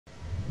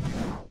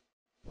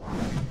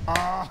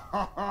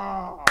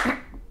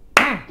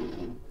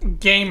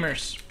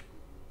Gamers.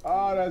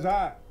 Oh, that's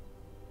hot.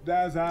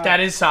 That's hot. That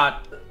is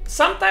hot.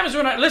 Sometimes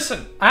when I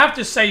listen, I have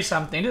to say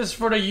something. This is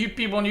for the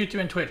people on YouTube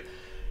and Twitch.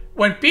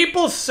 When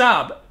people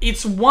sub,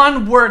 it's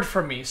one word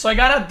for me. So I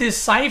gotta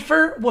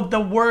decipher what the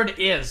word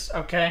is,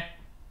 okay?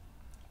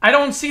 I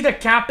don't see the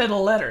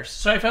capital letters.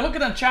 So if I look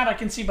at the chat, I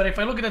can see, but if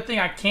I look at the thing,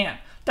 I can't.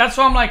 That's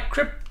why I'm like,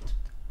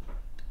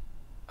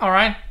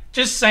 Alright?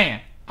 Just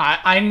saying.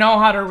 I know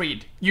how to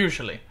read,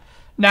 usually.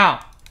 Now,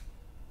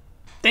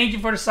 thank you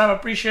for the sub,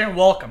 appreciate it,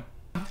 welcome.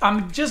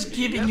 I'm just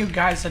giving you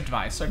guys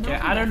advice, okay?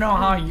 I don't know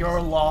how your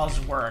laws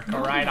work,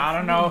 alright? I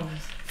don't know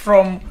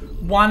from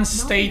one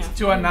state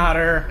to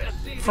another,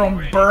 from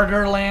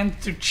Burgerland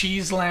to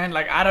Cheeseland.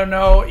 Like, I don't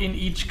know in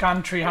each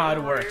country how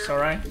it works,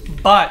 alright?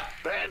 But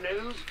Bad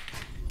news.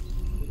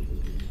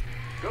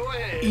 Go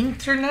ahead.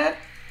 internet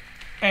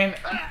and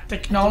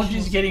technology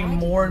is getting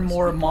more and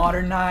more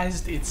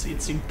modernized.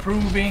 It's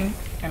improving,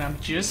 and I'm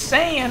just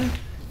saying,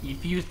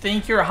 if you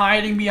think you're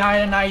hiding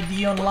behind an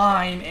ID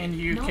online and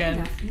you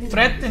can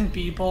threaten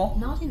people,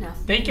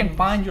 they can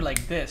find you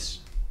like this.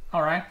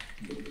 Alright?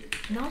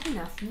 Not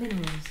enough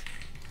minerals.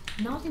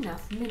 Not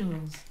enough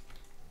minerals.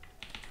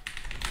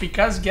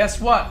 Because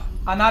guess what?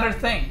 Another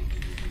thing.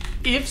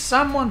 If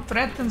someone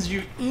threatens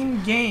you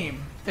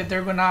in-game that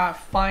they're gonna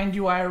find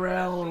you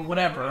IRL or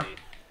whatever,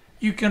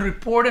 you can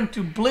report them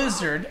to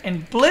Blizzard,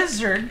 and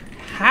Blizzard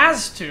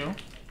has to,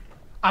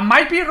 I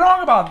might be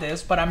wrong about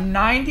this, but I'm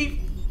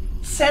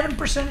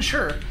 97%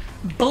 sure,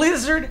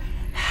 Blizzard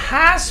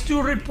has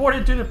to report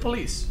it to the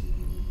police.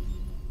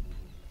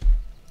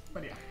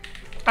 But yeah.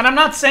 And I'm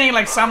not saying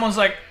like someone's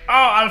like, oh,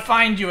 I'll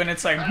find you, and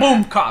it's like,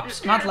 boom,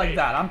 cops. Not like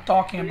that. I'm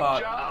talking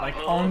about like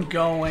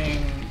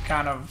ongoing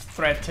kind of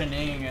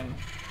threatening and,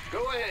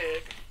 Go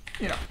ahead.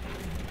 you know.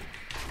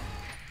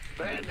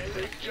 Bad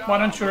news. Why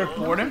don't you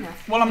report him?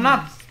 Well, I'm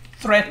not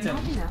threatened.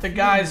 The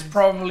guy's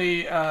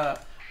probably,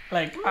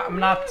 like, I'm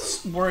not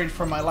worried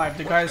for my life.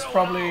 The guy's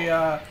probably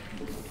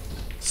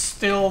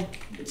still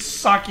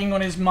sucking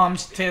on his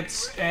mom's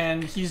tits,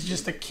 and he's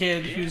just a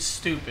kid who's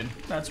stupid.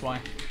 That's why.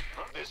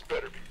 This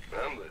better be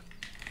boundless.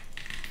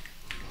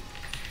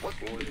 What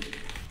more?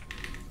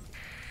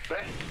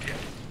 Bad. Yeah.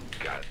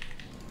 Got it.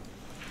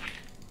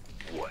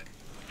 What?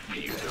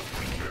 You the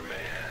weaker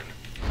man.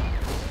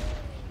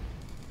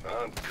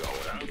 I'm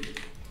going out.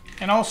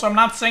 And also, I'm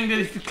not saying that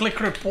if you click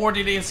report,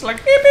 it's like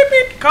beep beep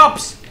beep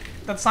cops.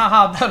 That's not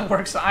how that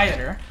works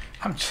either.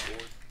 I'm just...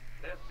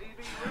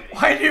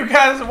 Why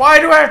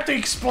do I have to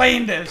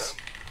explain this?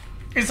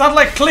 It's not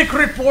like click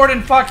report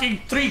and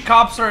fucking 3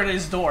 cops are at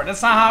his door.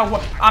 That's not how it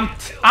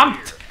works.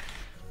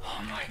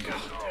 Oh my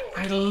god.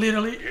 I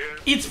literally...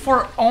 It's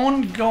for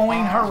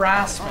ongoing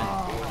harassment.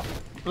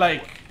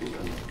 Like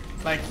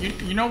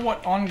you know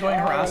what ongoing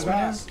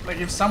harassment is? Like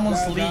if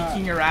someone's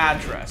leaking your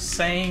address,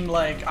 saying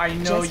like, I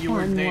know you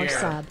were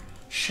there.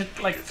 Shit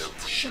like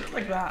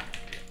that.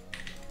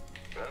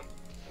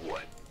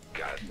 What?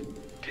 Got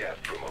death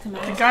from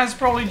The guy's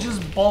probably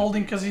just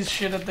balding because he's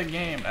shit at the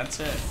game. That's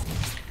it.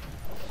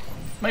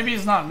 Maybe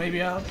he's not.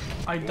 Maybe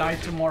I die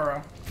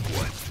tomorrow.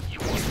 What? You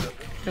want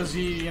something? Because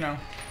he, you know.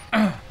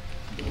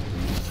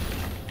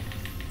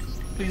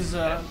 Please,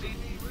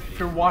 if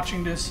you're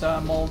watching this,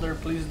 Mulder,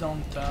 please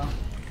don't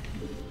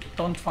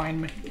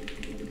find me.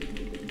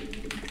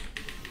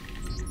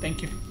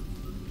 Thank you.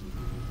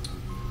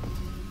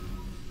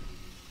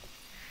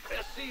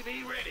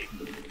 SCV ready.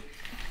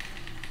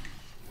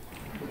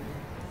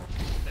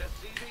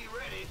 SCV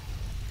ready.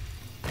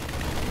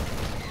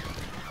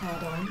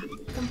 Add-on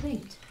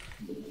complete.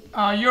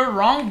 You're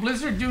wrong.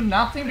 Blizzard do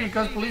nothing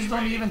because police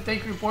don't even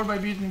take report by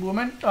beating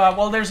women.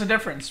 Well, there's a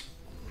difference.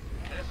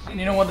 And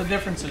you know what the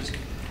difference is?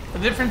 The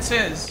difference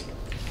is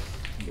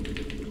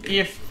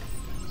if...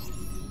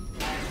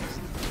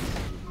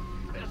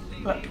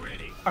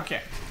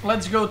 Okay,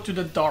 let's go to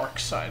the dark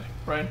side,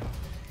 right?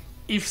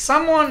 If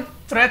someone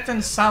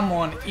threatens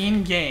someone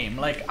in-game,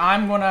 like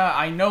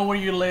I know where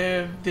you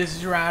live, this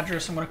is your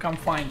address, I'm gonna come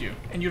find you,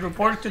 and you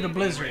report it to the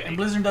Blizzard, and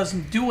Blizzard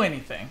doesn't do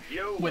anything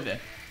with it,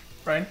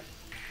 right?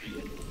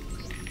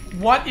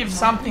 What if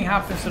something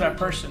happens to that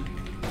person?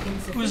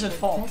 Who's at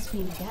fault? I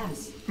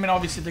mean,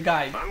 obviously the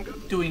guy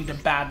doing the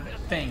bad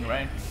thing,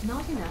 right?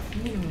 Not enough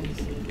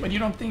minerals. But you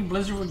don't think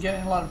Blizzard would get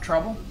in a lot of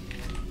trouble?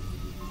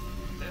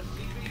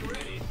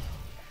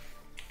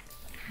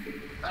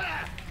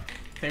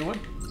 They would?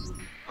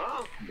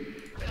 Huh?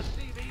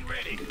 SCV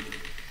ready.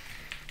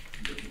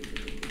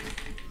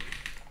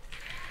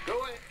 Go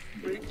ahead.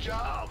 Big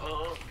job,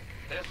 huh?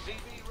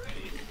 SCV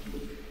ready.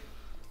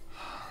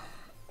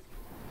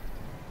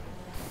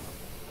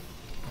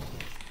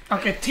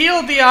 Okay,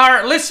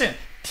 TLDR, listen,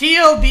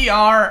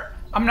 TLDR,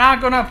 I'm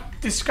not gonna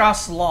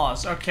discuss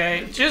laws,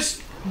 okay?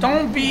 Just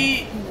don't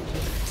be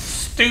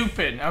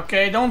stupid,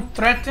 okay? Don't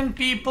threaten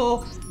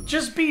people,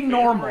 just be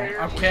normal,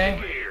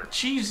 okay?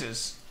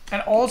 Jesus.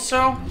 And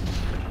also,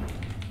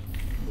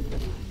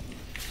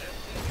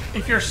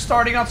 if you're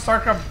starting out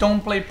StarCraft,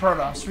 don't play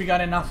Protoss, we got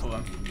enough of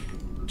them.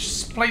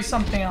 Just play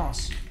something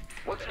else.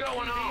 What's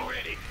going on?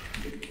 Ready.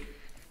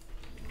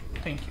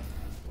 Thank you.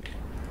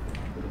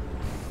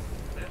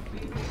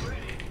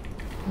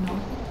 No.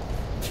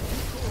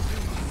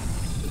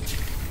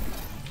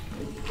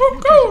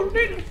 Go,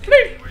 little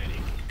fleet!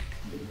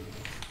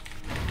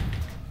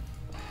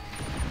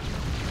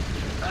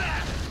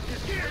 You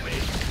scared me.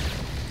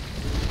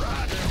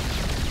 Roger.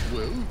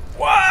 Well,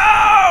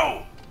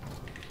 Wow!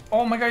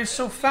 Oh my god, he's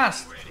so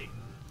fast.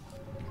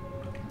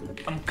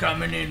 I'm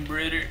coming in,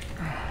 brother.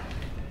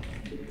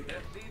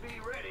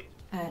 SCV ready.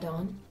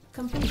 Add-on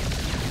complete.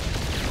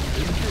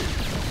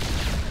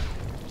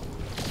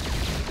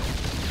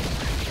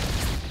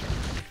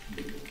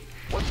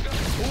 What's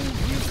going on?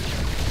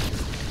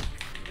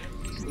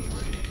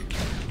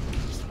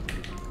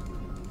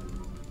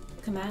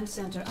 Command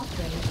center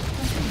upgrade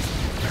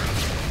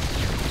complete.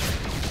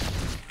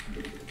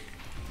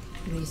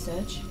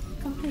 Research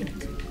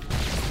complete.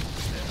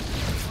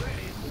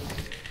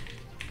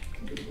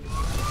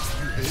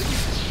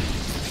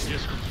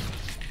 yes,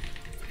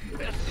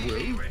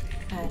 SCV ready.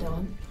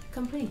 Add-on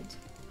complete.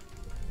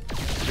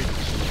 SCV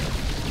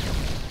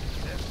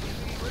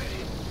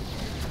ready.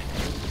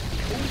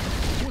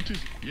 what is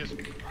yes?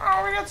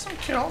 Oh, we got some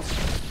kills.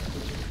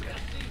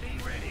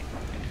 SCV ready.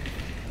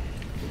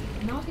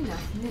 Not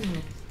enough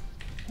minerals.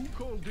 Who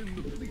called in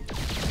the fleet?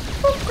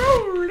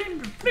 Go,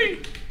 little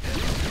fleet!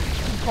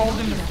 Called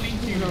in the fleet,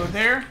 you go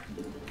there.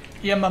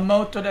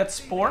 Yamamoto, that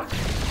spore.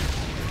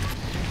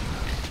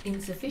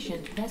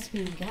 Insufficient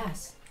Vespene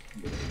gas.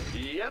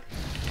 Yep.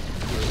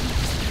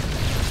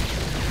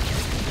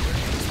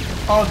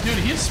 Oh, dude,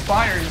 his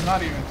spire is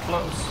not even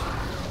close.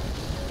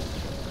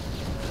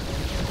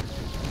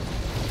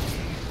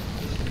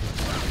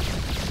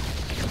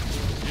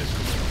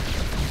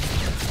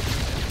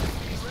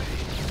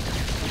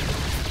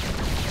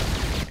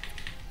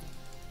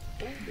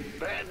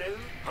 Bad news,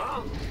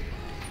 huh?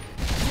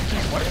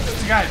 Dude, what is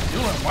this guy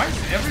doing? Why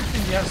is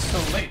everything he has so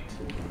late?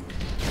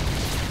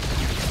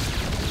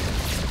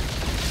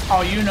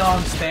 Oh, you know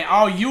I'm staying.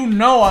 Oh, you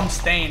know I'm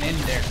staying in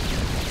there.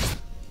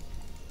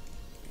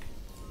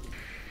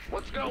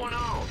 What's going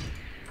on?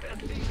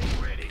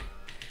 SCV ready.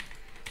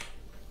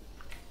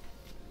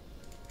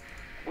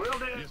 Will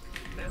do.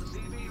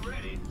 SCV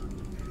ready.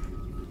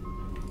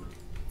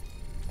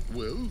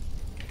 Well,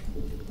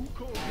 who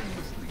called in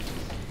the fleet?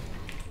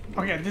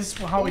 Okay, this is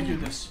how we do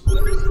this.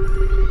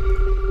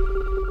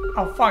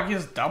 Oh fuck, he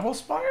has double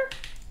spire?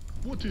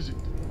 What is it?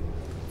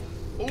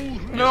 Oh,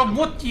 No,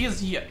 what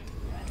is it?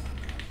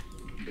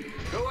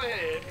 Go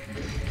ahead.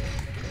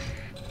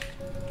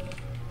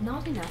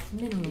 Not enough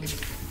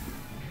minerals.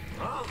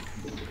 Huh?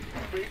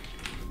 Speak.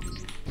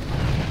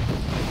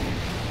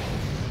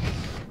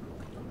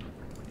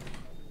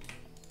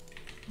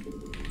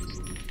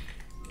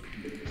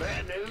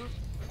 Bad news.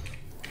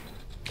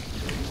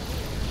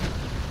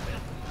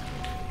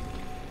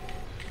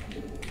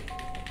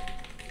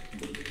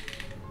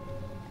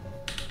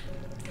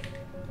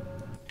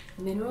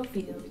 Mineral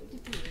field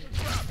depleted.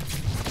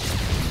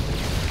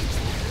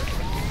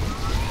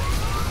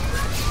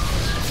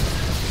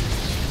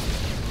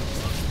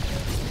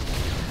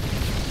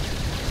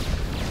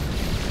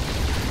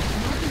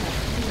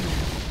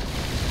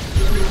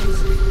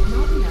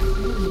 Not enough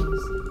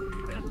minerals.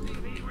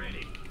 SCV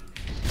ready.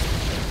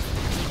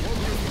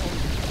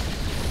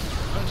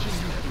 Patching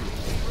you through.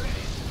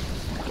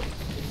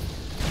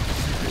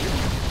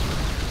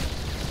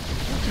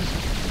 What is it?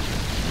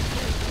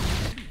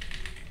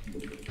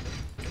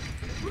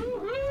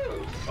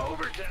 Woohoo!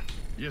 Overtime.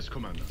 Yes,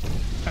 Commander.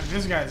 And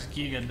this guy's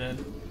giga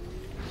dead.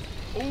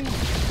 Oh,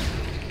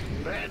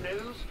 Bad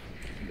news.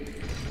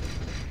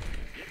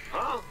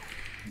 Huh?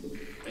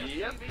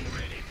 Yep.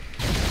 Ready.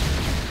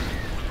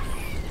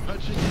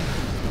 patching you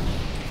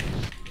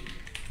through.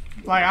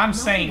 Like I'm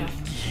saying,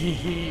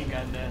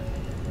 giga dead.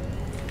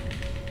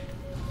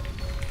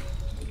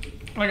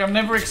 Like I've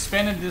never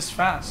expanded this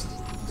fast.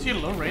 Is he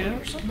low rated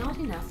or something? Not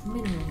enough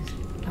minerals.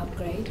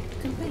 Upgrade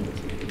complete.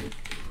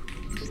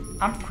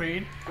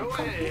 Upgrade? Go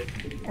ahead.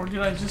 Or did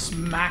I just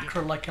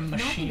macro like a Not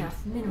machine?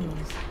 enough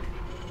minerals.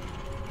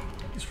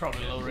 He's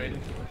probably low rated.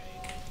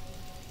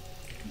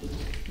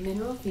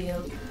 Mineral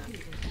field.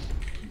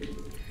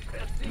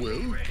 SCV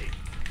Well? ready.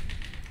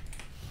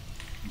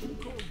 Who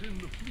called in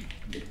the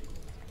fleet?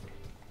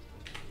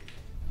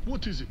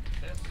 What is it?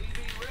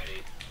 SCV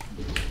ready.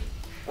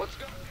 What's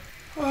going?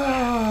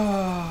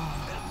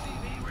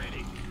 SCV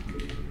ready.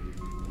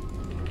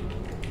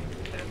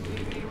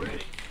 SCV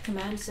ready.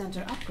 Command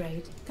center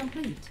upgrade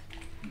complete.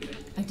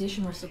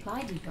 Additional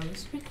supply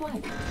depots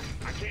required.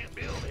 I can't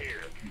build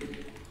here.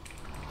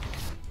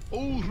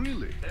 Oh,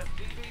 really?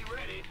 SCV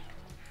ready.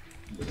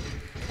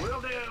 Will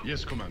do.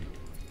 Yes, Commander.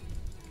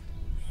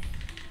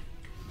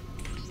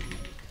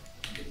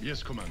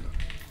 Yes, Commander.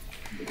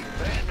 Bad news.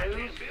 I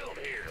can't build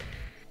here.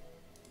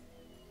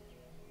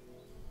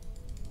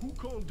 Who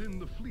called in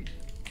the fleet?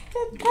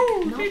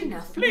 Not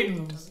enough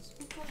minerals.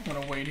 I'm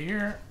gonna wait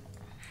here.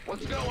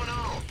 What's going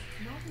on?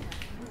 Not enough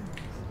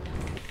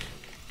minerals.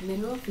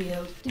 Mineral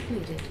field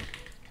depleted.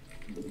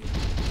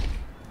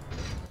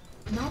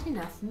 Not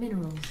enough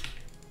minerals.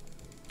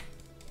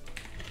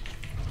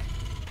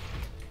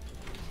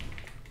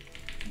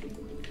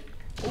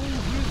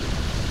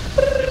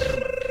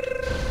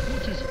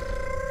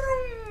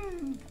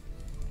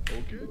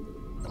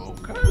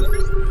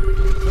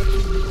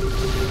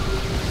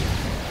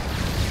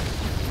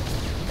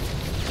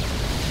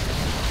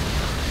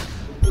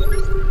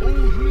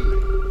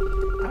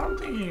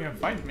 you can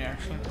fight me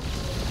actually.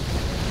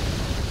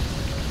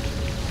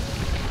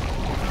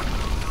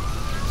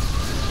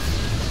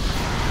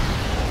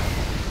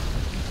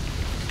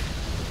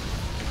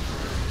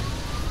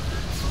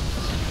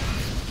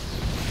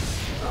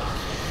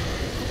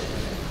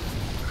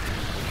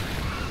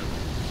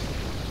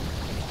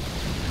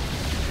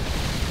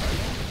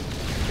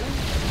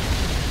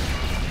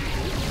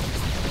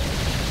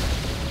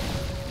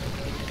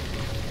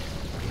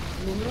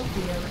 Mineral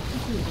field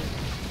completed.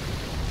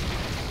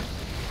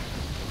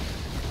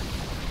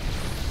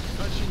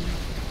 Touching you.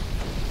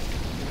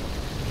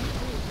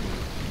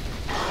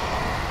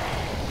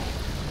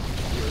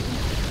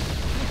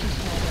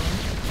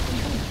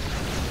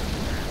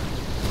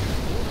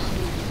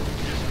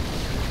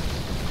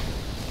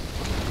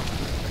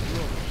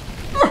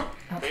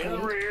 In the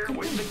Upgrade rear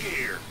with complete. the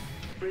gear.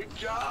 Big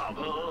job,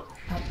 huh?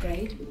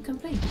 Upgrade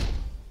complete.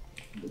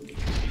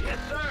 Yes,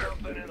 sir.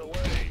 Something in the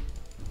way.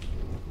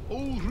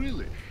 Oh,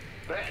 really?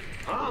 That,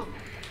 huh?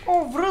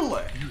 Oh,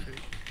 really? You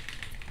hate.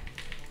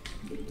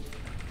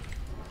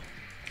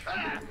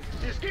 Ah,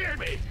 you scared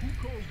me. Who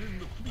called in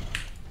the fleet?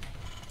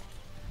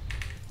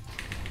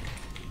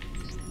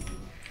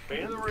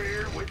 In the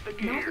rear with the Not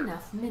gear.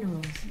 enough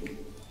minerals.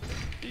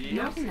 Yep.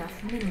 Not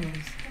enough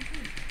minerals.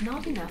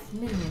 Not enough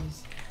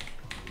minerals.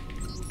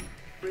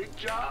 Big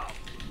job.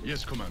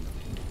 Yes, Commander.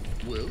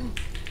 Well?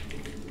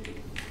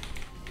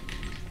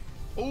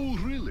 Oh,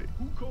 really?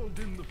 Who called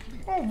in the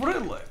fleet? Oh,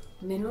 really?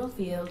 Mineral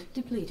field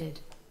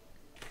depleted.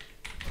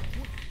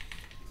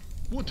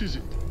 What is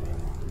it?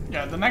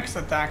 Yeah, the next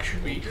attack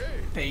should be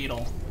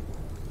fatal.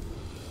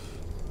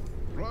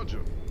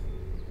 Roger.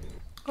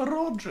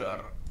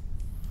 Roger.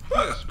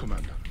 Yes,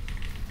 Commander.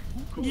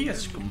 Who called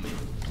Yes, in the Commander.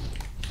 fleet?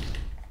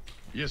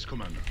 Yes,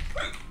 Commander.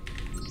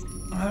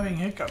 I'm having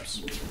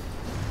hiccups.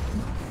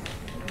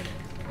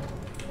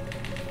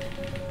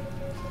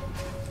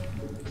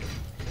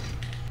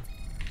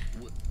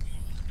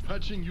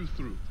 Patching you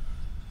through.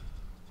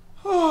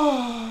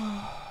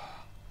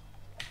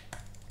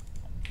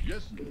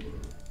 Yes.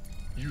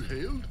 You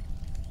hailed?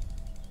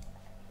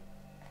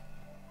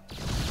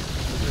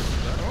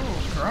 Oh,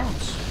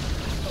 drones.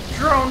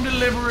 Drone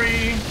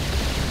delivery.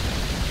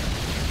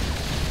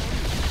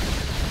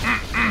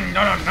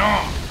 No, no, no.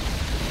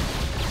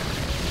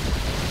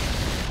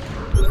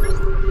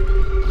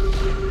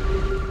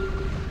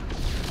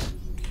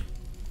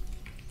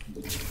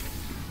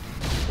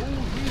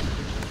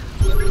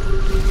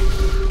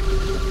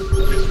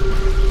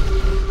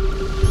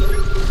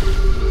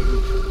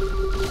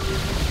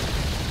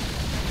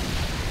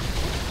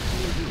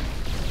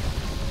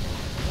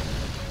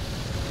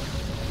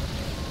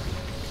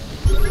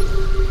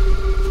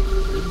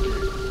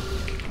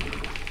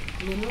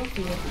 Mineral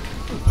field.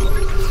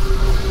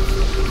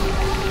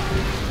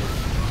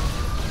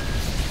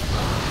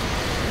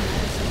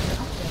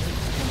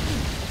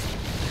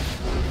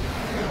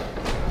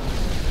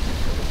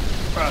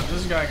 Bro,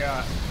 this guy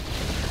got.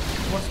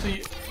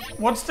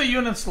 What's the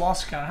units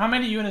lost count? How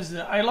many units did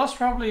I lost?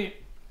 Probably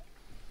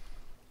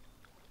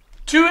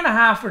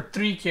 2.5 or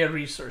 3k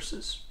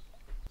resources.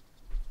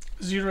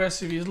 0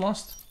 SCVs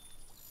lost.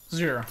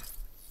 0.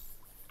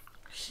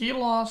 He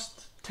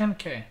lost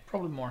 10k,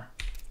 probably more.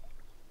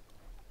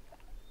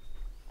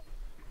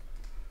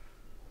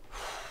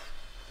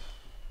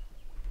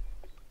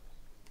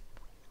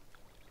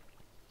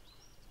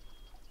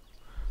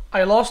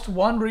 I lost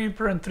 1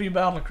 Reaper and 3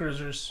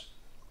 battlecruisers.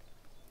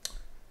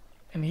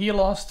 And he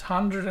lost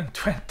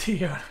 120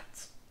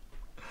 units.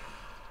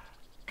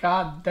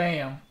 God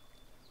damn.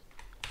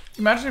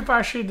 Imagine if I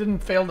actually didn't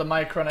fail the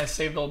micro and I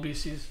saved all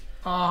BCs.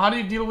 How do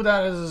you deal with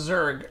that as a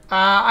Zerg?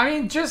 I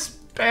mean,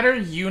 just better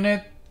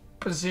unit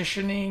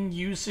positioning,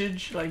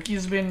 usage. Like,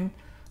 he's been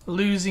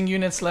losing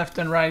units left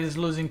and right. He's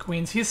losing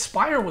queens. His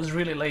Spire was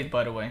really late,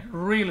 by the way.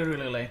 Really,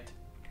 really late.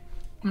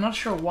 I'm not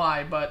sure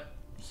why, but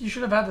he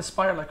should have had the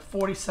Spire like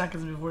 40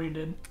 seconds before he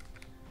did.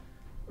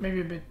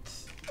 Maybe a bit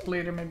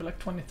later, maybe like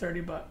 20,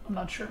 30, but I'm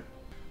not sure.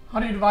 How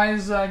do you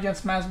advise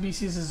against mass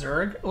BCs as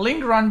Zerg?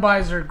 Link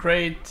run-bys are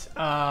great,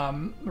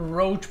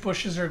 roach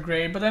pushes are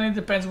great, but then it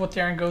depends what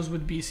Terran goes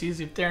with BCs.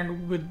 If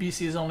Terran with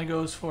BCs only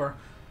goes for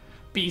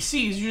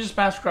BCs, you just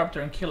mass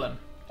corruptor and kill him.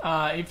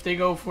 If they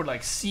go for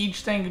like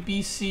siege tank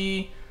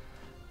BC,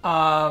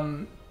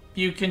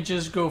 you can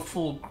just go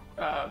full.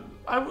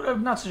 I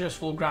would not suggest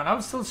full ground. I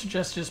would still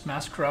suggest just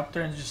mass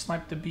corruptor and just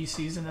snipe the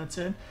BCs and that's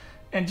it,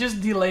 and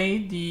just delay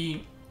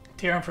the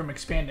Terran from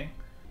expanding.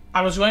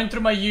 I was going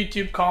through my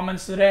YouTube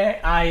comments today.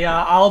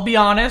 I'll be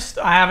honest,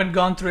 I haven't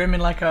gone through them in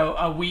like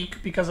a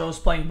week because I was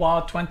playing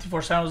WoW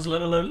 24/7. I was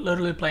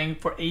literally playing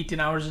for 18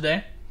 hours a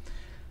day.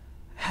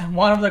 And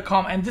one of the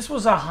comments, and this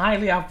was a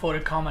highly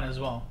upvoted comment as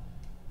well,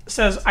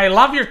 says, "I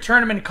love your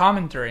tournament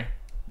commentary.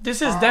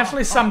 This is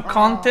definitely some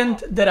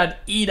content that I'd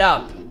eat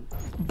up,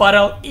 but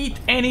I'll eat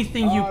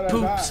anything you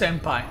poop,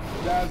 senpai."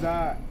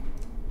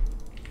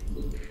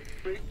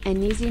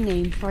 An easy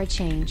name for a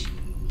change.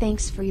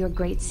 Thanks for your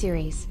great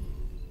series.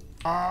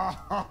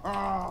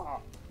 Oh,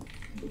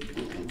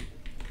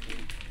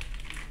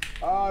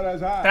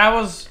 that's hot. That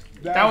was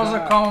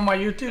a comment on my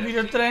YouTube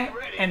video today.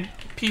 and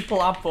people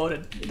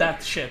upvoted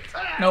that shit.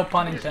 No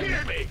pun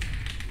intended.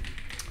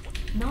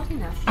 Not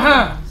enough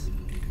heroes.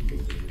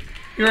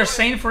 You're a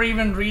saint for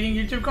even reading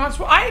YouTube comments?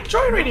 Well, I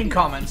enjoy reading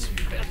comments.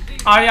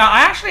 I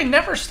actually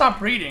never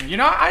stopped reading. You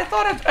know, I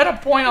thought at a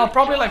point I'll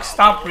probably like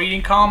stop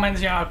reading comments.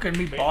 You know, I couldn't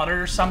be bothered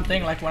or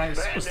something like when I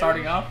was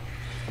starting up.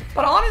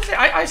 But honestly,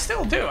 I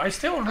still do. I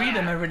still read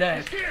them every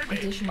day.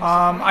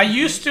 I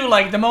used to,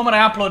 like, the moment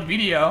I upload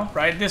video,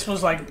 right? This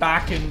was like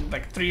back in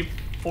like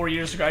 3-4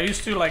 years ago. I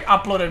used to like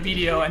upload a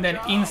video and then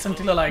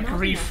instantly like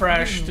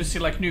refresh to see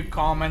like new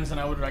comments, and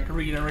I would like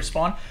read and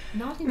respond.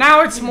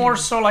 Now it's more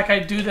so like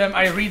I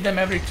read them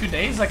every 2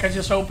 days. Like I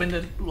just open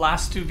the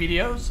last 2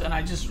 videos and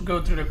I just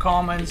go through the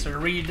comments or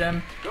read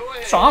them.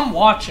 So I'm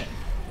watching.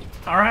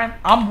 Alright?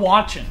 I'm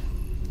watching.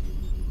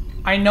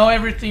 I know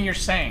everything you're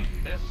saying.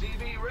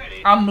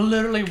 I'm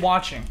literally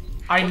watching.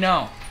 I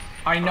know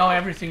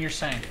everything you're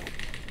saying.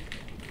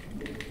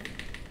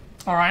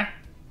 Alright.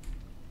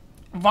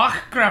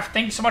 Wachkraft,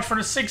 thank you so much for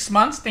the 6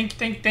 months. Thank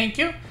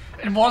you.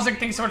 And Wozek,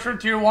 thanks so much for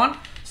tier 1.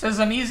 Says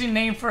an easy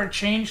name for a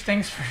change.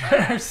 Thanks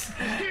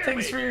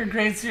for your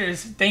great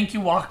series. Thank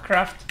you,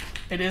 Wachkraft.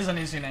 It is an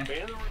easy name.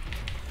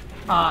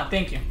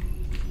 Thank you.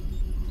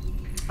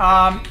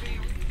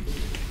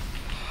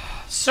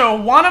 So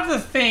one of the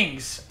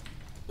things,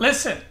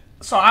 listen.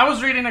 So I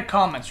was reading the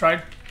comments,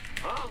 right?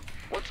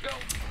 Let's go.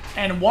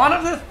 And one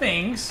of the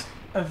things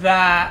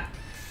that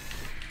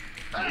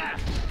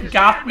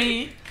got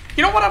me,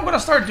 you know what I'm gonna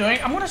start doing?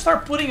 I'm gonna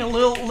start putting a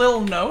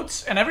little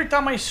notes, and every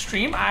time I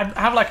stream, I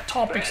have like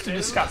topics to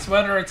discuss,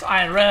 whether it's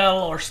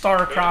IRL or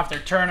StarCraft or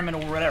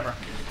tournament or whatever,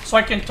 so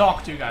I can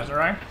talk to you guys. All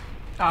right?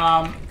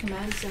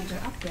 Command center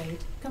upgrade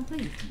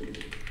complete.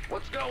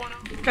 What's going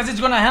on? Because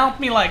it's gonna help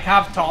me like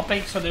have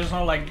topics, so there's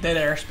no like dead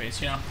airspace,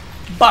 you know.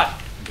 But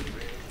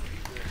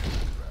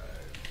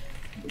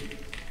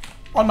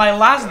on my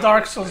last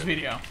Dark Souls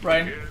video,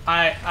 right,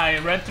 I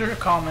read through the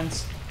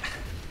comments,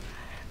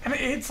 and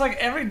it's like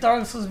every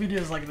Dark Souls video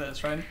is like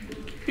this, right?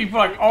 People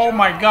are like, oh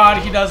my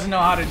god, he doesn't know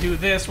how to do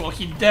this. Well,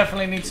 he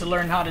definitely needs to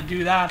learn how to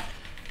do that.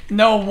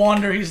 No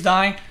wonder he's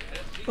dying.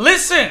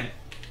 Listen,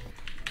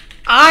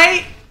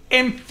 I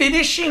am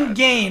finishing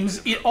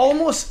games in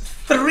almost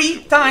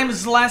 3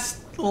 times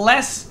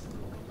less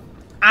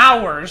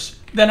hours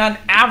than an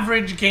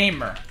average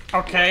gamer,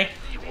 okay?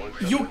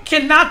 You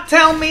cannot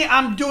tell me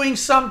I'm doing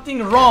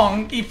something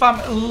wrong if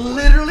I'm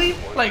literally,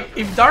 like,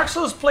 if Dark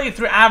Souls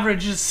playthrough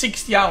average is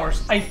 60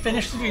 hours, I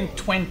finished it in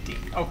 20,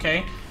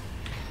 okay?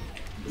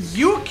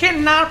 You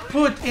cannot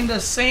put in the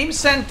same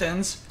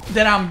sentence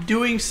that I'm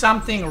doing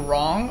something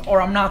wrong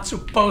or I'm not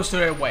supposed to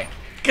do it way.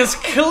 Because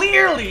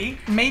clearly,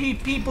 maybe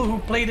people who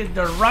played it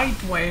the right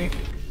way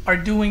are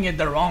doing it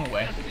the wrong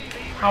way.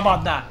 How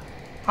about that?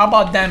 How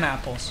about them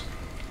apples?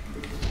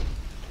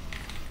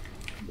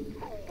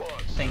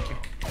 Thank you.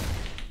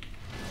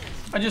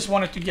 I just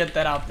wanted to get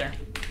that out there.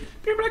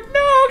 People are like,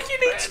 no, he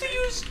needs to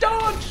use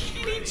dodge.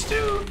 He needs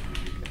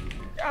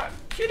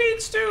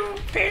to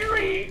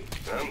parry.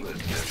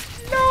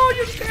 No,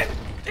 you can't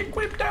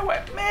equip that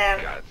way. Man,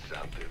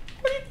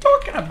 what are you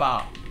talking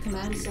about?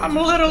 I'm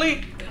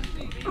literally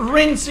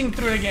rinsing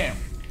through the game.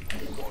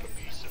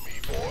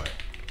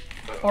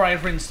 Or I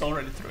rinsed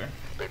already through it.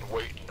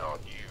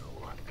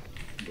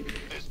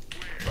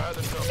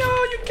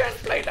 No, you can't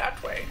play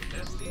that way.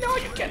 No,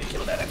 you can't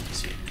kill that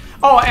NPC.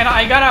 Oh, and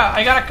I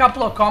got a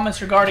couple of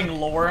comments regarding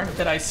lore,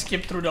 that I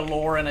skipped through the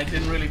lore and I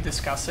didn't really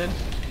discuss it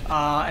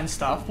and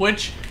stuff,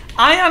 which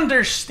I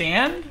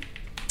understand,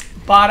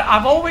 but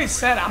I've always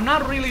said I'm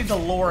not really the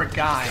lore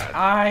guy.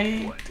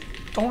 I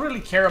don't really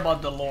care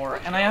about the lore,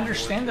 and I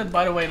understand that,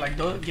 by the way, like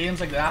those games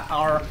like that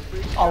are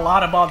a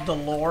lot about the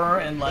lore,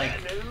 and like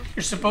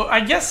you're supposed,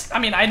 I guess, I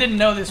mean, I didn't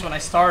know this when I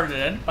started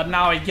it, but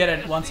now I get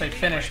it once I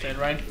finished it,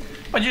 right?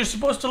 But you're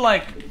supposed to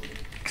like,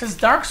 because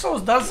Dark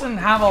Souls doesn't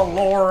have a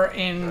lore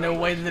in the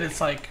way that it's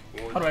like,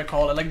 how do I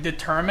call it, like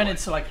determined.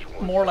 It's like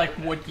more like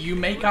what you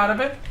make out of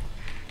it.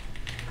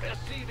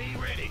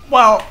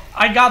 Well,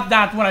 I got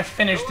that when I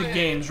finished the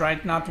games,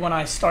 right? Not when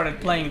I started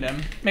playing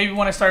them. Maybe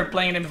when I started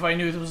playing them, if I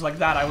knew it was like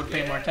that, I would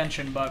pay more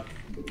attention, but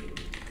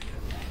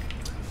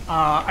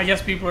I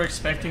guess people are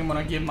expecting I'm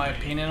gonna give my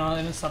opinion on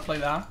it and stuff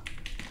like that.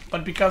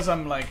 But because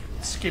I'm like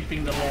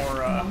skipping the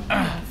lore,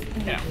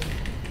 yeah.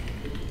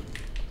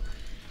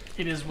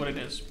 It is what it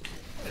is.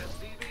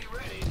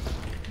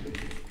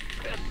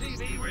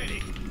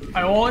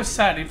 I always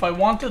said if I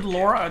wanted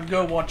lore, I'd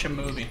go watch a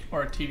movie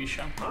or a TV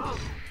show.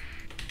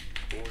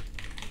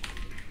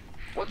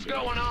 What's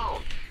going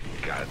on?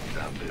 Got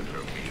something for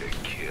me to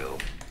kill.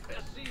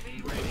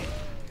 SCV ready.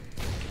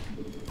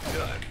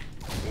 Done.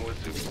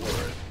 What's it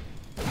worth?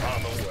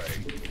 On the way.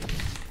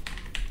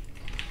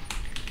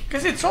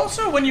 Because it's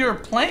also when you're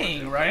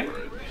playing, right?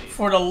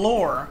 For the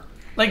lore,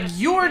 like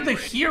you're the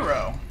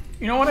hero.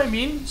 You know what I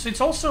mean? So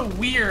it's also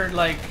weird,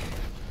 like,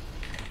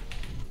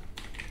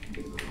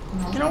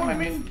 you know what I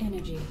mean?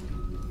 Energy.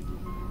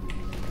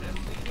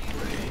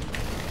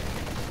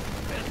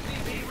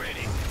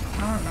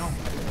 I don't know.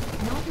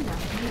 Not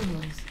enough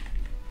minerals.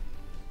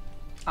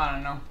 I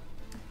don't know.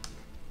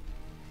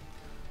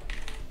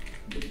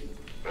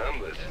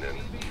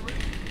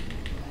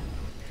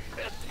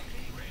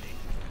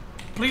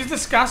 Please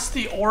discuss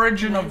the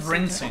origin of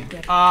rinsing.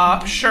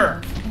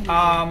 Sure.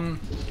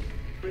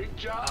 Big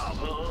job,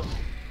 huh?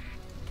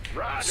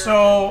 Roger.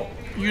 So,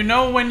 you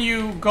know when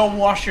you go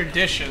wash your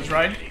dishes,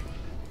 right?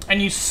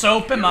 And you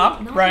soap them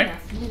up, Not right?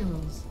 enough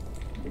minerals.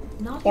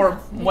 Not Or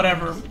enough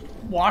whatever. minerals.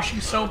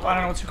 Washing soap, I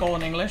don't know what to call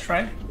in English,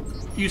 right?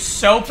 You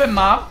soap them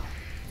up,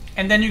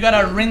 and then you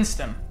gotta rinse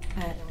them.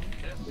 Add-on.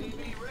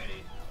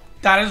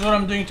 That is what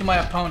I'm doing to my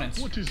opponents.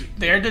 What is it?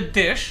 They're the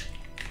dish,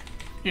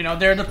 you know,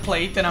 they're the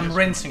plate, and I'm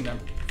rinsing them.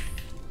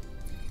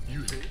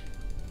 You hate?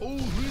 Oh,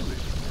 really?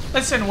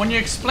 Listen, when you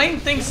explain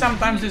things,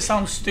 sometimes they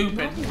sound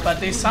stupid,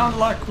 but they sound a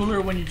lot cooler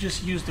when you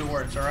just use the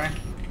words, alright?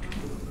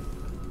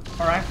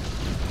 Alright?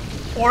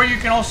 Or you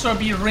can also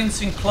be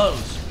rinsing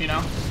clothes, you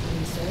know?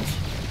 Research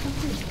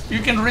complete. You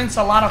can rinse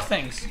a lot of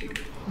things,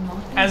 Not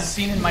as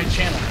seen in my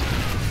channel.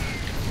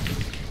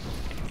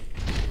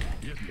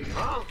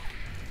 Huh?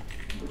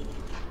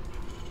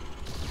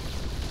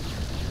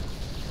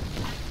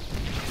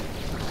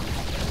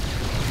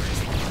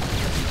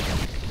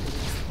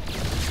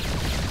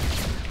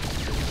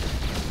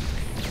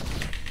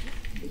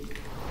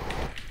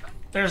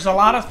 There's a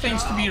lot of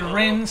things to be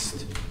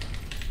rinsed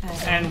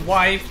add-on. and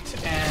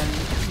wiped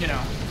and, you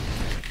know,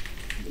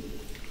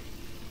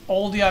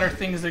 all the other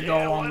things that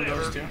go along with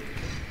those two.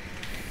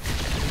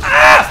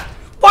 Ah!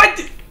 Why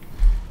did...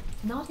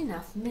 Not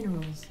enough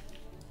minerals.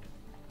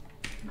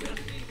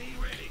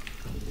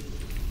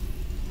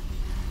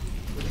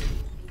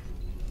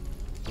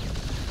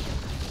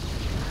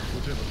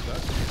 Whatever that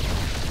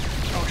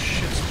is. Oh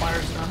shit,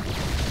 Spire's done.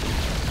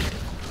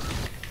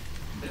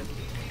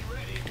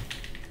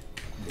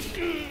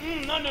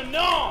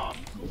 No!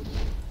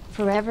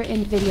 Forever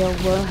in video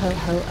wo ho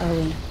ho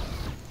oe.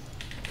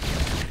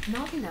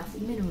 Not enough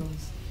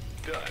minerals.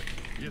 Done.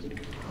 Yes.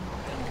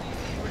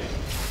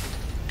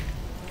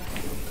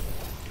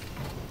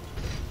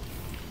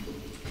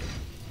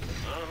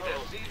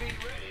 SCV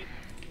ready.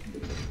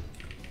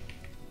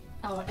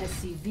 Our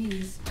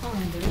SCVs are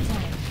under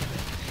attack.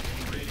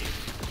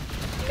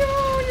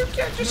 No, you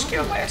can't just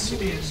kill my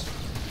SCVs.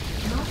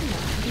 Not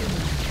enough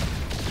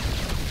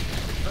minerals.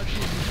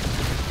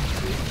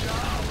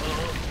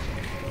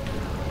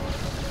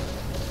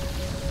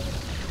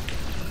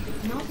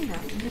 Not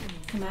enough minerals.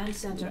 Command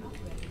center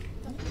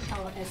upgrade.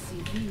 Our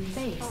SCVs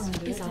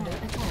Base is under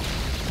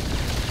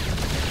attack.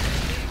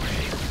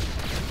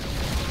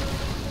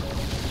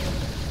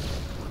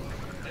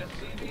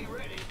 SCV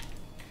ready.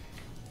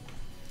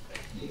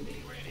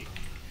 SCV ready.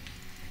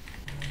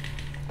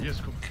 Yes,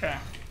 come. Okay.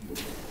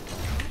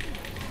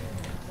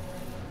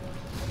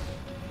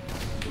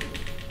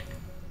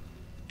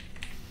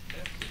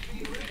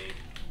 SCV ready.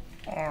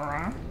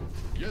 Alright.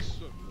 Yes,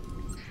 sir.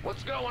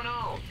 What's going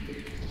on?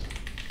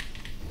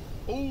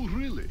 Oh,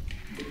 really?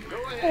 Go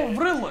Oh, ahead.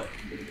 really?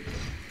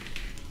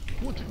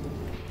 What?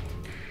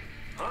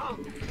 Huh?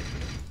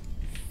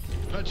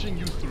 Patching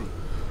you through.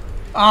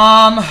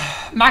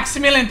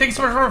 Maximilian, thanks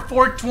so much for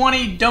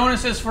 420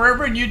 donuts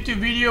forever in YouTube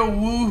video.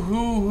 Woo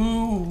hoo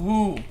hoo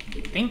hoo.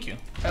 Thank you.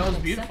 That was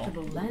beautiful.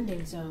 Acceptable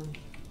landing zone.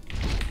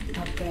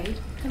 Upgrade.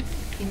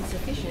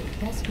 Insufficient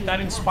rescue. That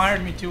gas.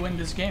 inspired me to win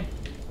this game.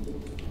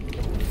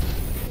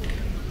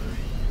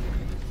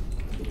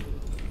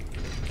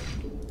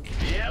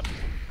 Yep.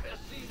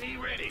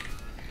 SCV ready.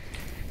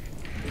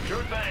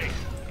 Sure thing.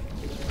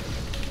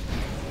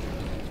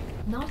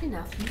 Not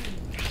enough minerals.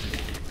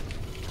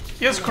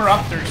 Yes,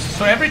 corruptors.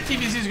 So every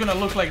TVC is gonna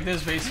look like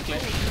this basically,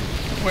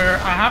 where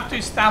I have to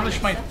establish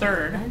my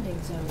third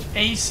Landing zone.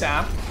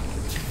 ASAP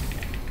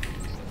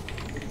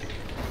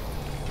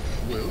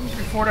Well,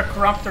 before the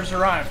corruptors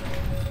arrive.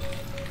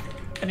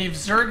 And if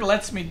Zerg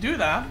lets me do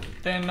that,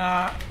 then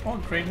well,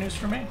 great news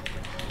for me.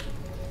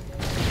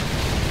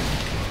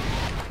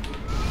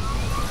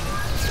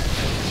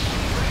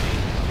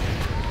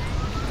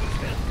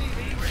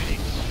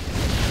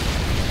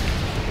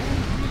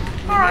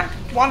 Alright,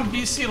 one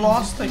BC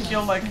lost. I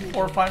killed like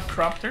 4 or 5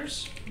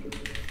 corruptors.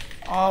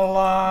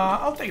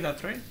 I'll take that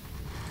trade.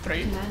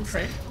 Trade.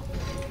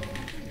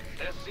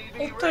 SCV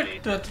I'll ready.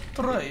 take that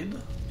trade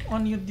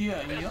on your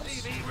dear, yes.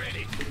 SCV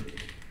ready.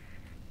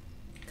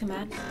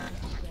 Command.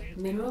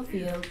 Mineral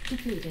field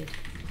depleted.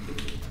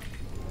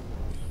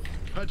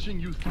 patching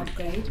you through.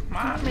 Upgrade.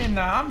 I mean,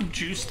 I'm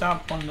juiced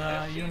up on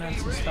the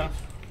units and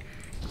stuff.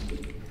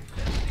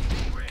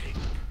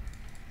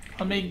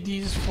 I'll make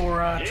these for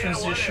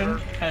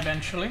transition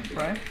eventually,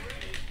 right?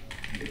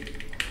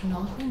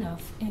 Not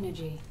enough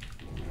energy.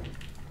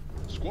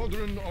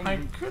 Squadron on I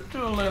route. could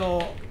do a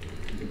little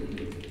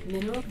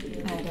Mineral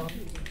add-on.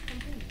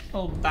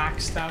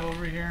 backstab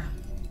over here.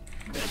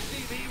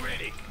 SCV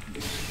ready.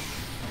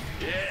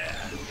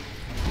 Yeah.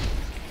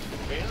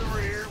 In the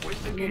rear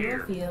with the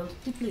Mineral gear. field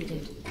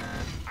depleted.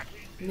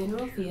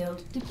 Mineral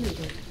field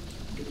depleted.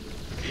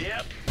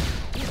 Yep.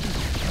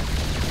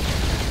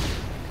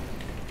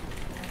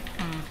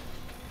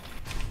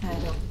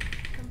 Add-on.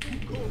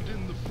 Called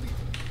in the fleet.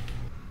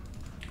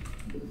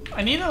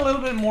 I need a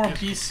little bit more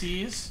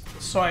BCs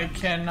so I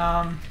can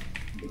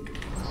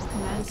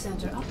Command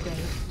center upgrade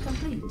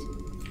complete.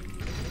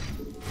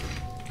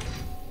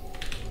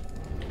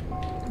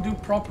 do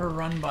proper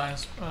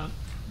run-bys, but...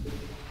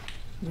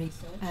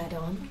 Research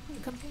add-on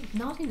complete.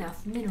 Not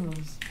enough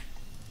minerals.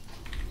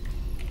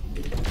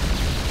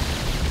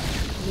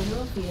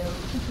 Mineral field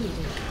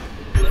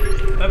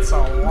completed. That's a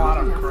lot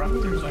of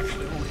corruptors,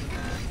 actually.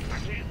 I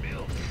can't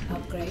build.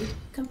 Upgrade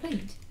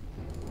complete.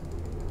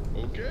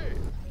 Okay.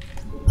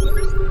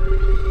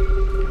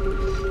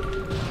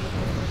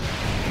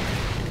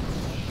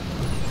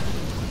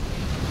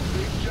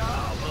 Big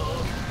job,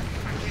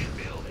 huh? I can't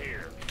build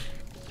here.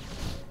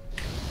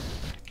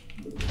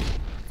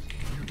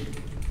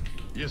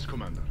 Yes,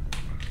 Commander.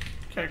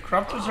 Okay,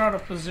 corruptors are out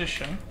of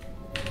position.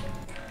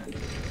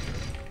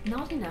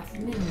 Not enough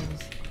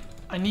minerals.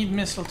 I need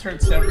missile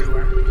turrets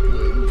everywhere.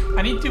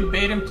 I need to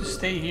bait him to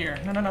stay here.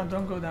 No, no, no,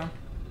 don't go down.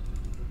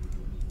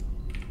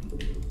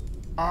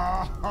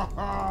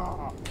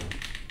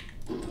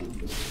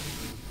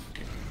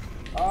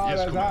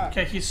 Yes, Commander.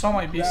 Okay, he saw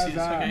my BCs.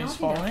 Okay, he's Not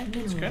following. enough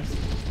That's good. minerals.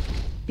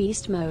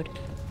 Beast mode.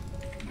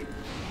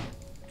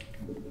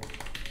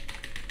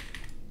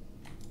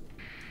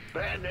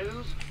 Bad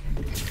news?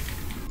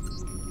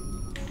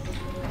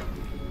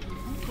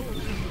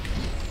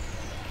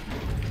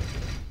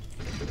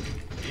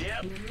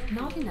 Yep,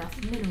 Not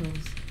enough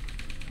minerals.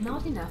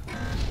 Not enough.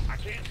 I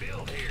can't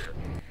build here.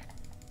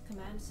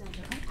 Command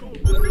center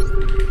upgrade.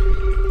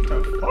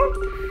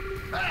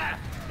 Ah!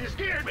 You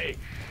scared me!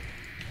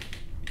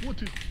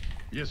 What is...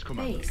 Yes,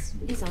 Commander. Base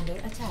is under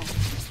attack.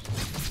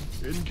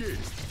 Engage.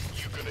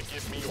 You gonna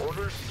give me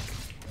orders?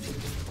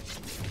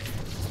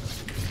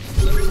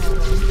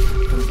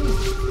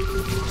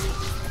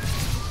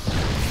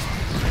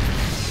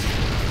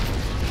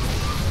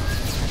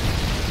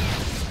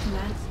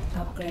 Command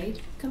upgrade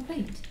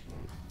complete.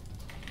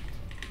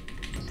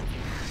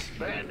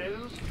 Bad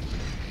news?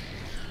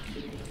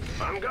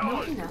 I'm Not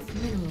going. enough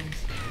minerals.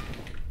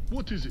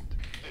 What is it?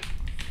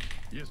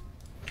 Yes.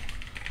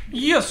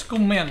 Yes,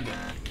 Commander.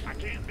 I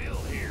can't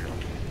build here.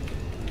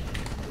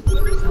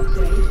 Upgrade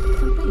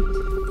complete.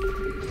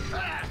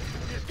 Ah!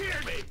 You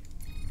scared me!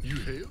 You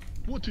hear?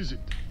 What is it?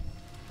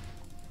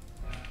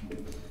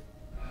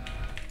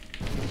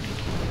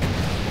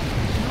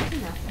 Not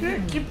enough Yeah,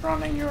 minerals. keep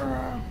running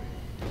your...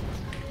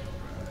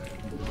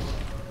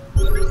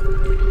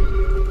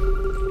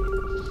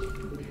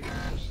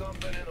 There's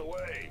something in the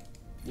way.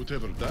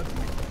 Whatever that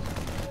means.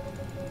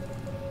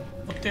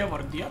 whatever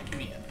that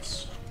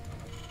means.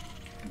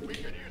 We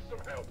could use some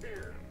help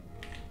here.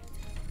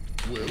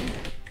 Well,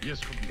 yes,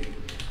 Commander.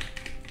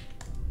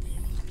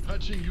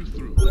 Patching you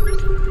through.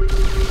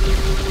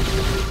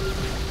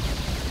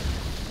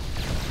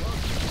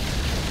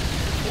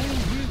 Oh,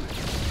 really?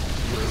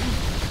 Well,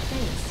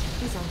 Base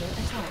is under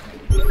attack.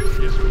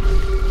 yes,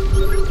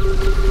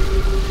 Commander.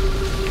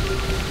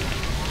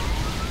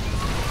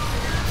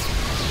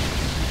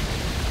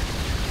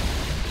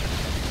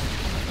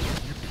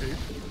 You paid?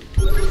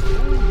 Oh,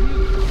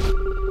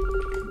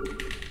 really?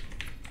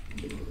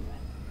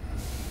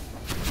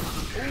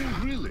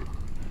 Oh, really?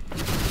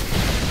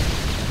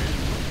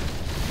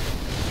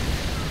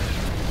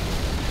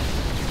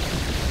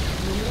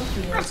 Mineral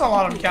field That's a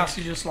lot of completed. gas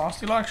he just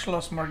lost. He actually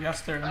lost more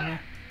gas there than me.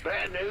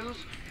 Bad news?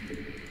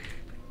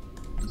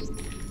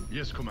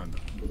 Yes, Commander.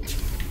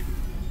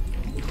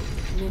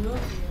 Mineral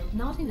field.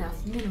 Not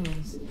enough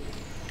minerals.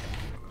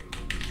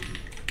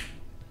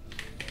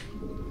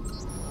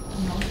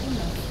 Not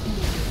enough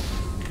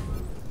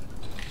minerals.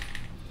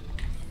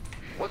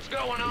 What's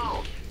going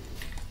on?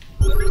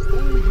 Oh, really?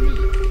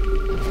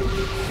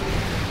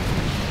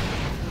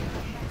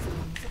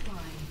 Maximum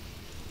supply.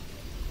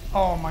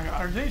 Oh my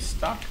god, are they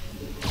stuck?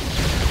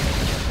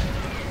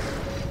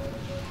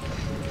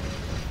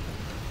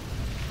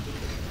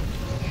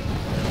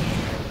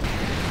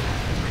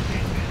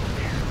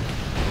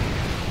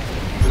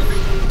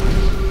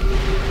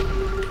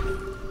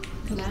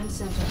 Command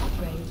center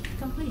upgrade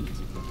complete.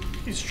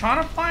 He's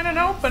trying to find an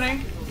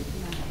opening.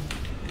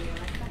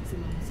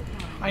 Maximum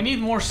supply. I need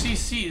more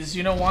CCs,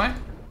 you know why?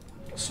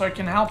 So I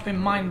can help him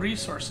mine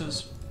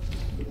resources.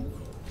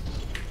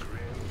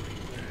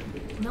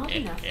 Not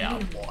enough yeah,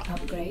 minerals. boy.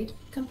 Upgrade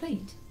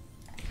complete.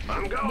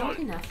 I'm Not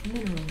going. enough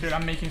minerals. Dude,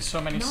 I'm making so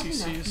many Not enough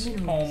CCs.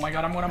 minerals. Oh my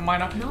god, I'm gonna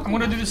mine up. Not I'm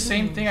gonna do the enough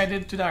same thing I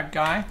minerals. did to that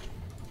guy.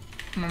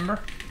 Remember?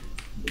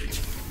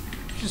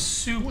 Just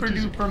super What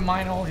is it? duper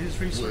mine all his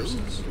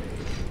resources.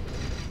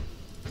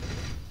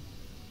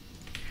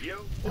 Yo,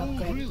 Oh,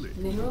 Upgrade. really?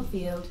 Mineral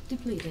field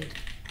depleted.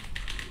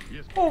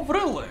 Yes, Oh,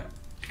 really?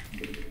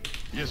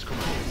 yes,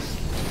 Commander.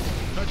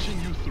 Patching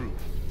you through.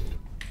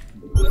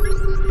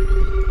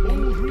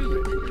 Mineral Oh,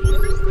 really?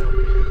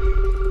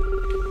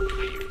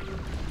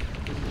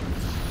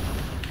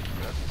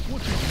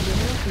 What is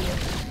field.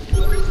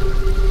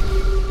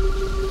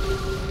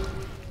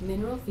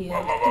 Mineral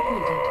field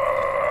depleted.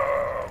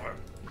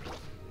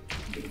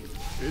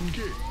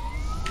 engage?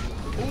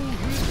 Oh,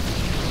 really?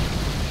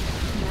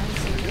 Command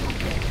center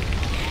upgrade.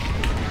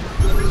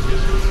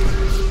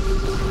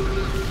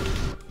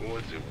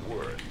 what's it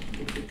worth?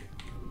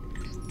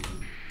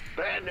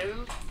 Bad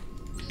news?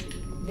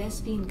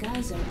 Vespine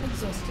geyser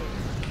exhausted.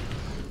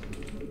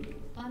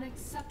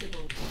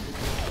 Unacceptable.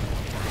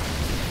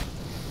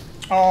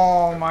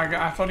 Oh my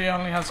god, I thought he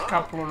only has a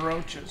couple of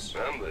roaches.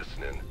 I'm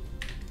listening.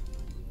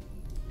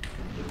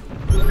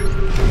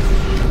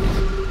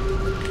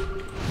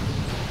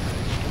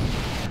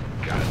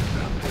 Got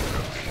something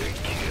for me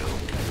to kill.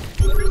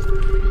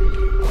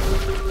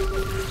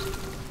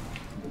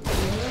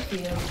 Mineral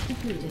field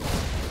depleted.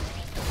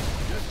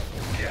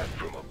 Death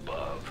from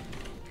above.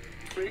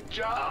 Big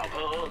job,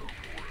 huh?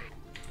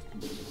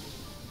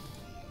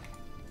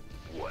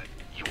 What?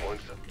 You want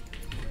some?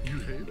 You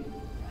have?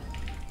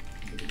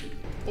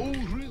 Oh,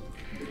 really?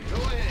 Go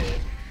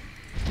ahead.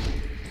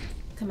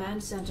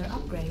 Command center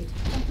upgrade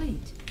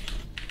complete.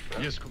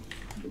 Yes, come.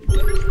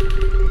 How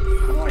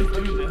do I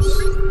do this?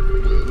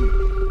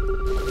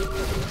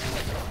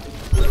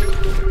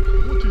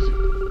 What is it?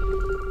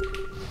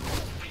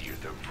 Fear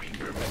the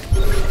Reaper.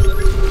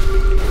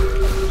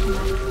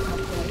 Command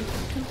upgrade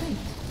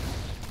complete.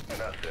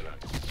 Nothing.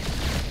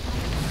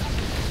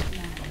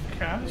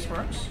 Okay, this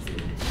works.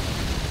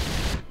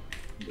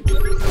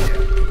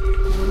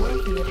 Mineral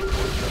field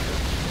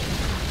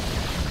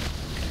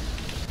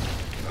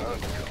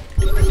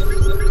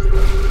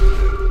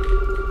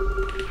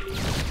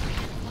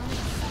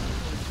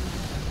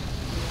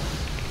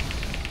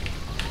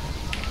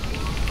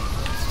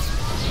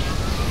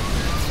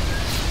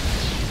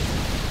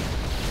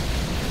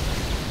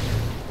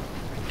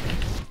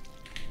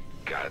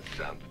Got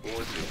something.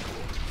 What's it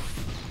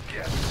for?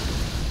 Yes.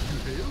 You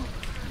have?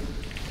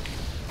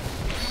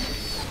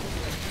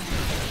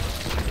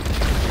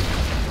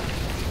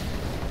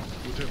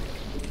 Whatever.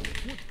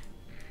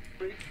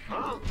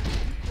 Huh?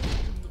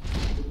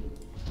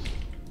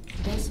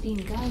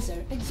 Beastyqt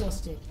geyser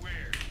exhausted.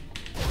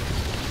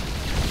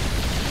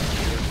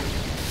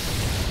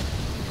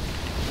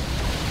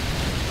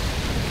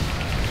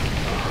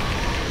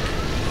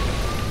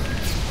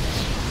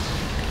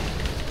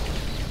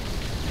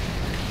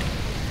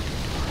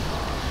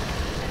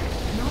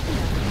 Not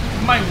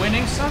enough. Am I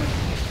winning, son?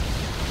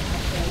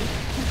 Upgrade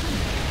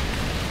complete.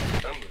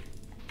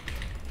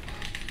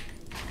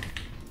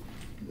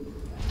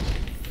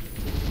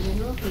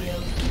 Mineral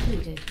field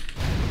depleted.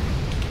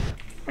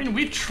 I mean,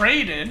 we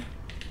traded.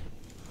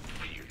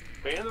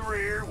 In the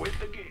rear with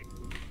the gear.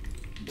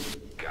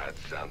 Got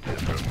something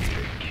for me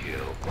to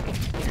kill.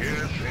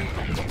 Yes,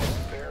 indeed.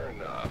 Fair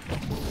enough.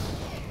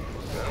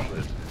 Now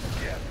listen.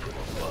 Yeah, from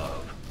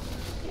above.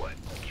 What?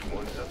 You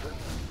want something?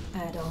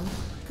 Add-on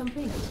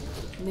complete.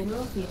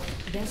 Mineral field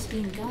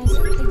Beastyqt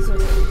geyser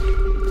exhausted.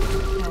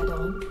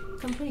 Add-on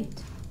complete.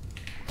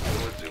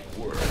 What's it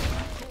worth?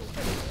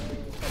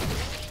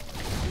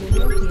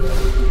 Mineral field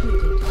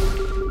depleted.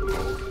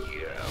 Oh,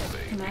 yeah,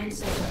 baby. Command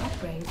center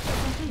upgrade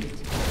complete.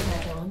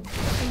 Add-on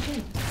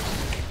complete.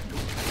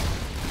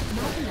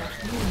 Not enough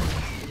room.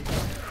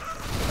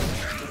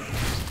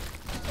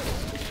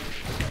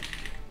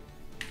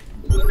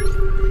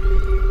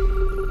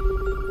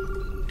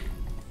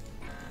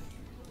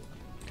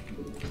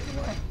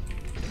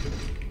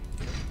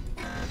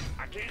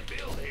 I can't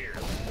build here.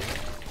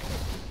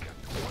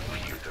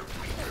 You're the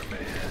Reaper,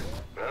 man.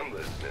 I'm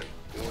listening.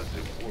 What's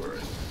it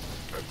worth?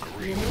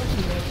 Agree. Mineral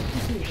field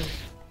depleted.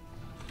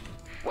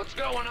 What's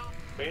going on?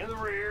 In the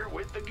rear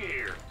with the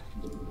gear.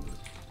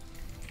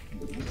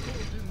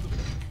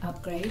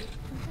 Upgrade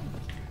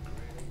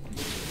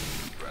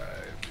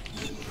Right.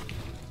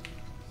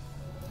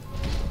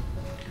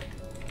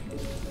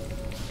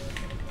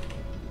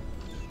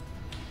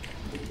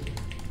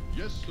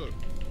 Yes, sir.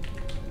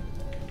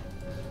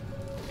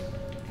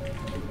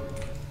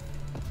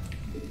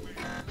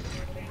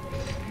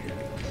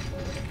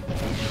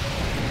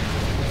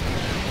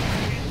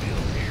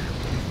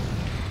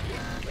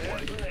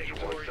 You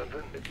want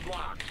something? It's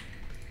locked.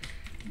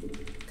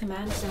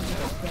 Command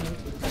center upgrade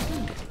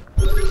complete.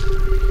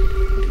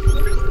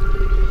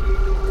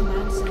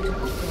 Command center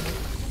upgrade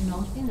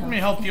not enough. Let me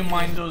help you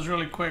mine those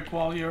really quick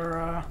while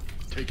you're,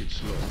 Take it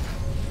slow.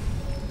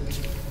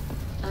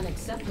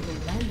 Unacceptable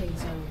landing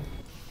zone.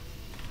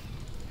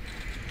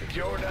 It's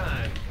your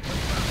time.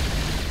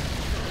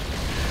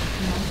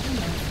 Not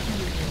enough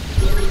energy.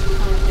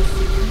 Our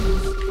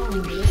SCVs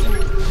under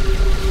attack.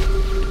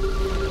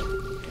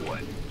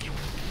 What? You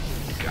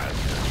got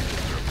something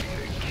for me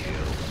to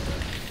kill.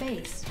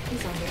 Base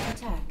is under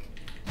attack.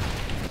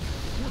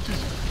 What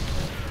is it?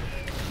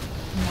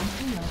 Not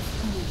enough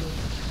energy.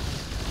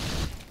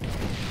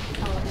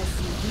 Our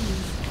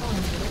SCVs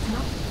under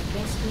attack.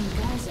 Beastyqt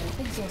geyser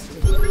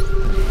exhausted.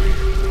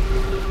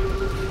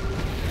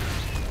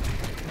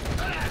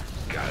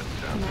 Got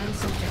something. Command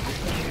center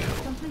upgrade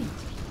complete.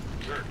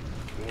 Sir,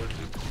 what's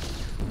it?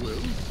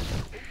 Well,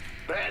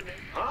 Bad,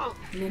 huh?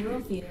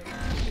 Mineral field.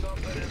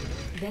 Something.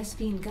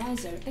 Beastyqt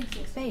geyser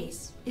exhausted.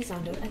 Base is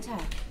under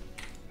attack.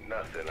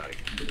 Nothing.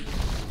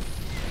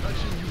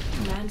 matching you.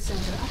 Command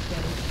center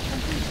upgrade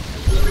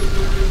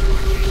complete.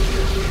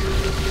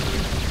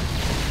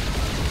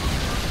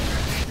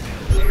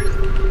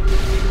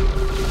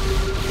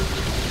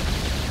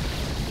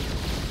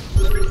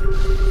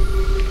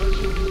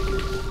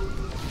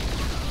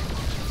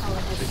 Our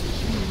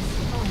SCVs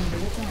are under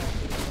attack.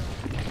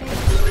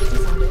 Base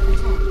is under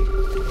attack.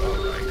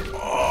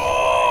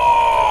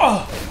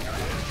 Oh!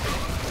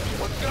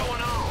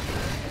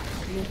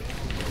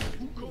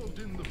 Who called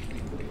in the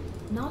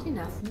fleet? Not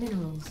enough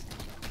minerals.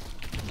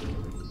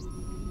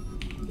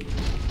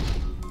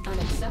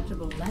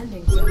 Unacceptable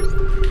landing zone.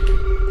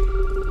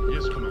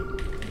 Yes, Commander.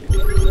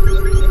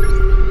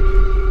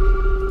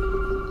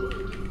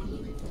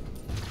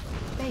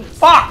 Base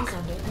Fuck! is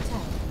under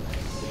attack.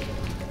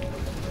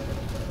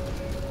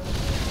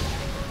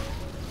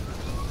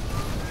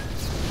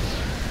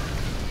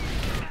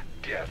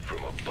 Death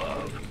from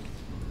above.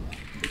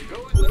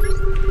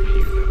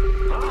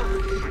 I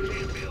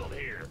can't build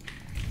here.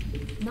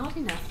 Not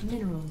enough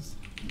minerals.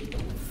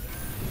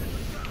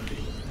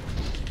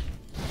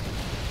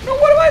 No,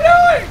 what am I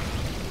doing?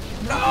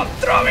 No, I'm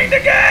throwing the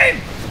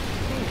game!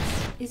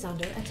 Base is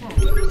under attack.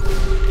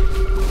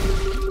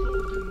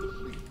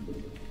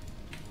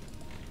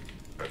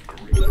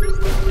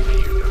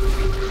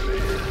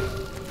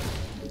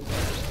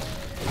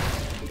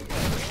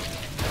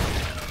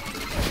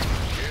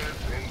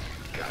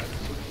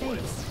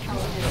 Base,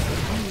 our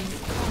SCVs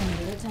are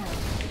under attack.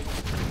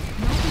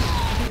 Not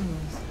enough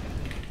minerals.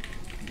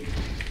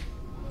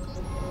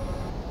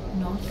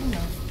 Not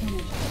enough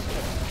energy.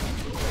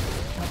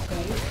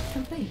 Upgrade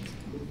complete.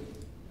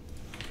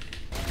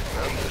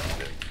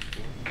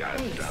 Got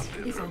Base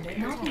something is from under you,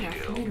 not enough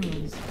Jill.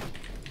 minerals.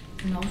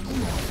 Not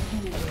enough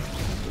energy.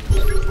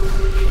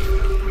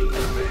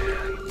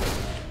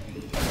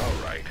 All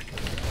right.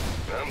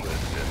 I'm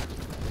listening.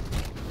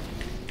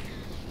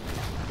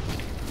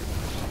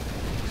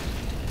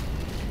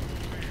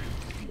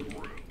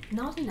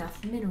 Not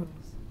enough minerals.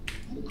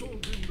 Who called in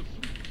the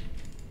fleet?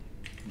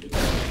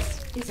 Base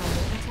is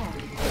under attack.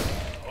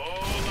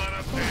 Whole lot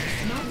of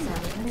Base not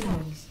enough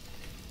minerals.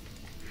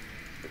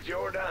 It's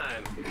your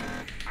dime.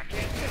 I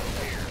can't build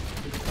here.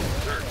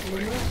 Certainly.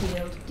 Mineral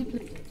field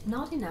depleted.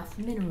 Not enough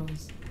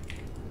minerals.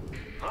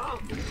 Huh?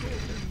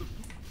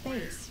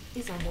 Base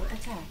is under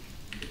attack.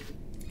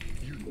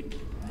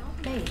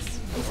 Base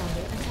is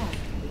under attack.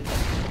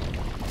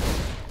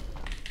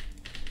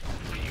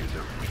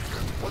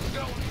 What's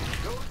going?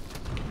 Go.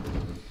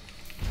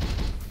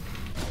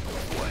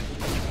 What?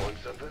 You want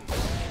something?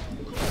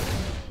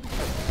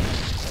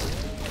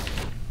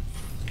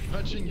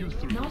 Patching you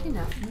through. Not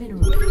enough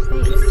minerals.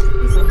 Base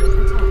is under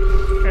attack.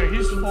 Okay,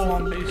 he's full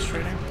on base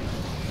trading.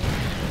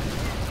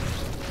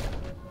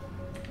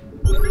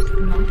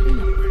 Not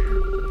enough.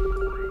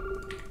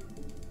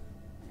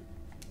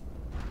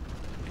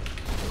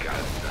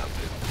 Got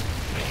something.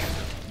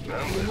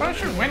 I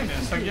should win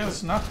this, I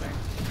guess nothing.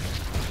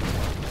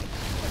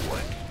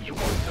 What? You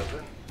want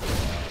something?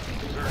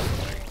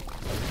 Certainly.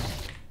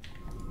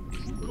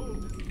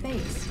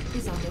 Base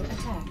is under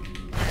attack.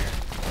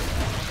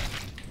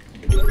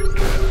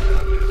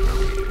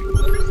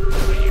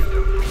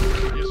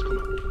 Yes,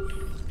 Commander.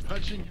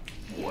 Patching you.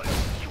 What?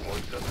 You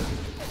want something?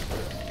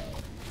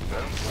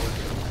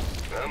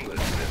 I'm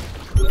listening.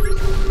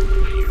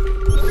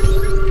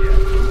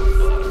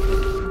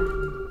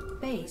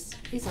 Base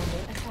is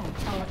under attack.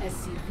 Our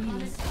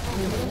SCVs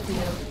mineral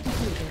field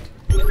depleted.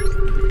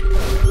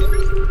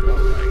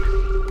 All right.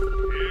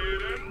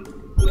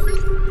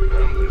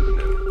 I'm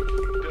listening.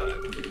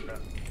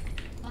 Done.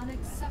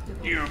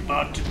 Unacceptable. You're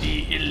about to be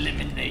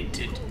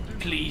eliminated.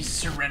 Please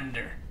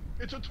surrender.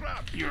 It's a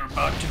trap. You're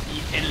about to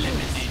be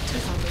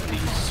eliminated.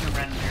 Please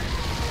surrender.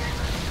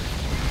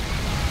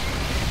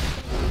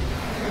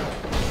 Mineral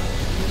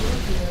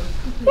field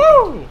depleted.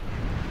 Woo!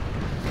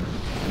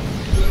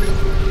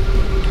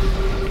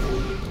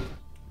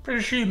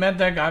 Pretty sure you met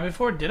that guy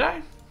before, did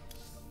I?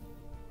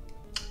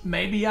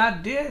 Maybe I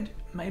did.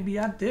 Maybe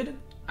I didn't.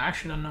 I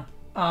actually don't know.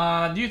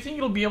 Do you think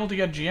you'll be able to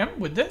get GM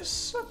with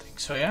this? I think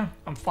so, yeah.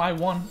 I'm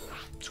 5-1.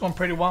 It's going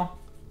pretty well.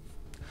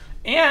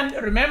 And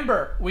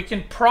remember, we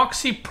can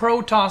proxy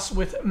Protoss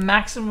with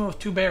maximum of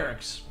 2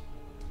 barracks.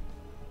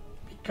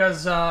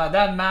 Because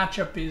that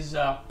matchup is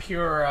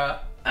pure,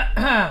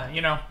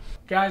 you know.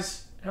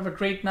 Guys, have a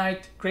great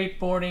night, great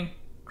boarding,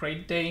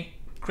 great day,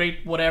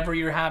 great whatever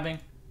you're having.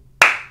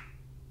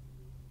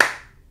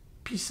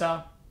 Peace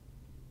out.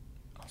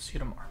 I'll see you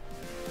tomorrow.